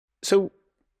So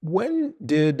when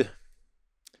did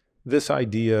this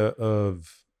idea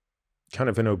of kind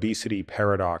of an obesity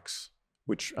paradox,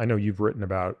 which I know you've written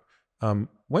about,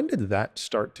 when did that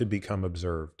start to become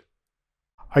observed?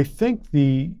 I think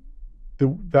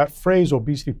that phrase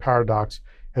obesity paradox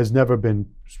has never been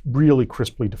really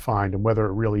crisply defined, and whether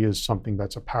it really is something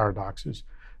that's a paradox is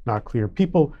not clear.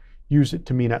 People use it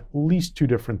to mean at least two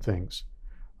different things.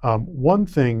 One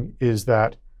thing is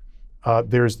that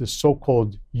there's this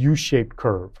so-called U-shaped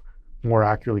curve, more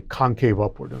accurately concave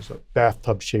upward. There's a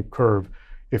bathtub-shaped curve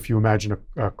if you imagine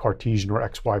a Cartesian or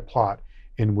XY plot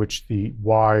in which the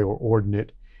Y or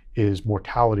ordinate is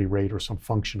mortality rate or some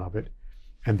function of it,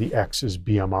 and the X is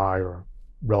BMI or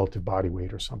relative body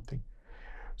weight or something.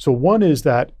 So one is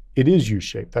that it is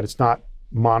U-shaped, that it's not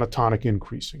monotonic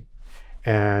increasing.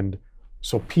 And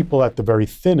so people at the very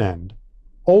thin end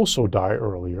also die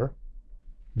earlier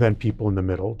than people in the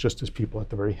middle, just as people at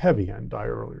the very heavy end die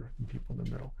earlier than people in the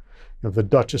middle. You know, the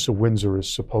Duchess of Windsor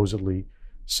has supposedly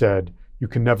said, you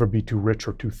can never be too rich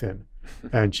or too thin.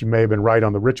 And she may have been right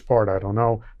on the rich part, I don't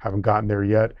know, haven't gotten there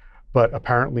yet, but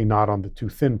apparently not on the too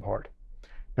thin part.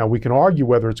 Now we can argue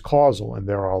whether it's causal, and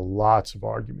there are lots of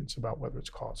arguments about whether it's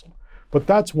causal. But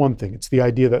that's one thing. It's the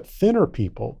idea that thinner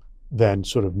people than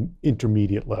sort of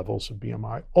intermediate levels of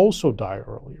BMI also die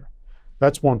earlier.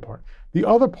 That's one part. The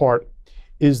other part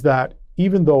is that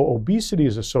even though obesity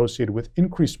is associated with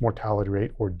increased mortality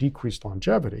rate or decreased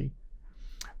longevity,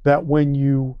 that when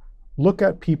you look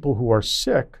at people who are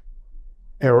sick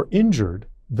or injured,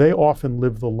 they often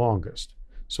live the longest.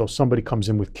 So somebody comes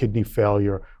in with kidney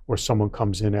failure, or someone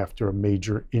comes in after a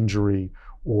major injury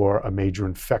or a major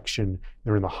infection,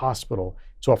 they're in the hospital,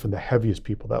 it's often the heaviest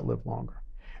people that live longer.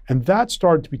 And that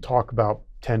started to be talked about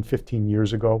 10, 15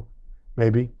 years ago,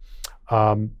 maybe.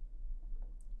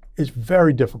 It's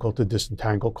very difficult to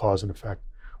disentangle cause and effect.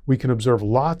 We can observe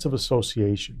lots of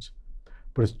associations,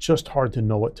 but it's just hard to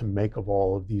know what to make of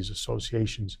all of these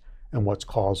associations and what's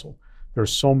causal.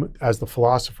 There's as the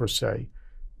philosophers say,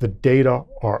 the data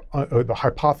are, the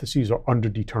hypotheses are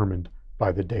underdetermined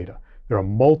by the data. There are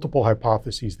multiple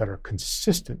hypotheses that are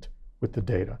consistent with the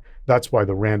data. That's why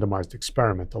the randomized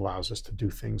experiment allows us to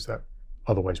do things that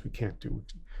otherwise we can't do.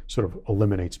 It sort of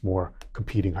eliminates more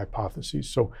competing hypotheses.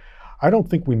 So I don't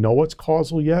think we know what's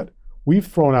causal yet. We've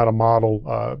thrown out a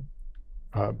model,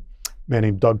 a man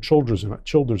named Doug Childers and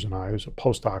I, who's a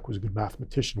postdoc, was a good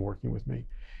mathematician working with me,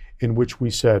 in which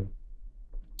we said,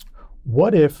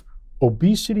 what if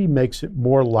obesity makes it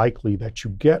more likely that you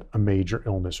get a major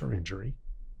illness or injury?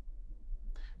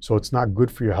 So it's not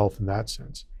good for your health in that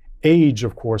sense. Age,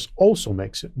 of course, also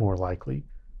makes it more likely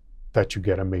that you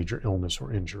get a major illness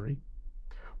or injury.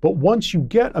 But once you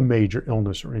get a major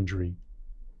illness or injury,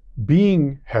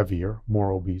 being heavier,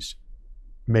 more obese,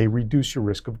 may reduce your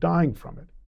risk of dying from it.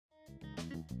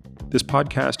 This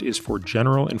podcast is for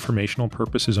general informational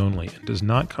purposes only and does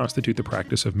not constitute the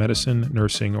practice of medicine,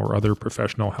 nursing, or other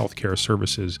professional healthcare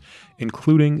services,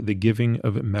 including the giving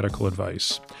of medical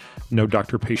advice. No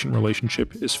doctor-patient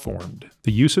relationship is formed.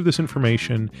 The use of this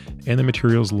information and the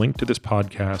materials linked to this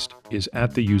podcast is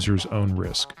at the user's own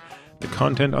risk. The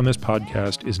content on this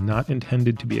podcast is not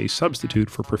intended to be a substitute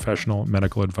for professional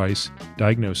medical advice,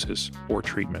 diagnosis, or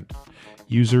treatment.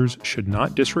 Users should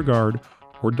not disregard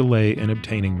or delay in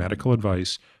obtaining medical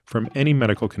advice from any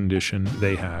medical condition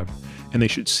they have, and they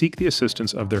should seek the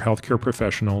assistance of their healthcare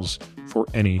professionals for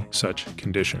any such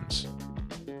conditions.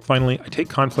 Finally, I take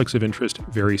conflicts of interest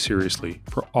very seriously.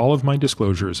 For all of my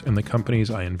disclosures and the companies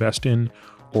I invest in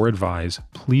or advise,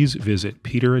 please visit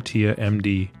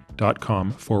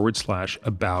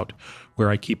peterattiamd.com/about, where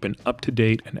I keep an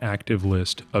up-to-date and active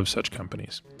list of such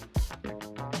companies.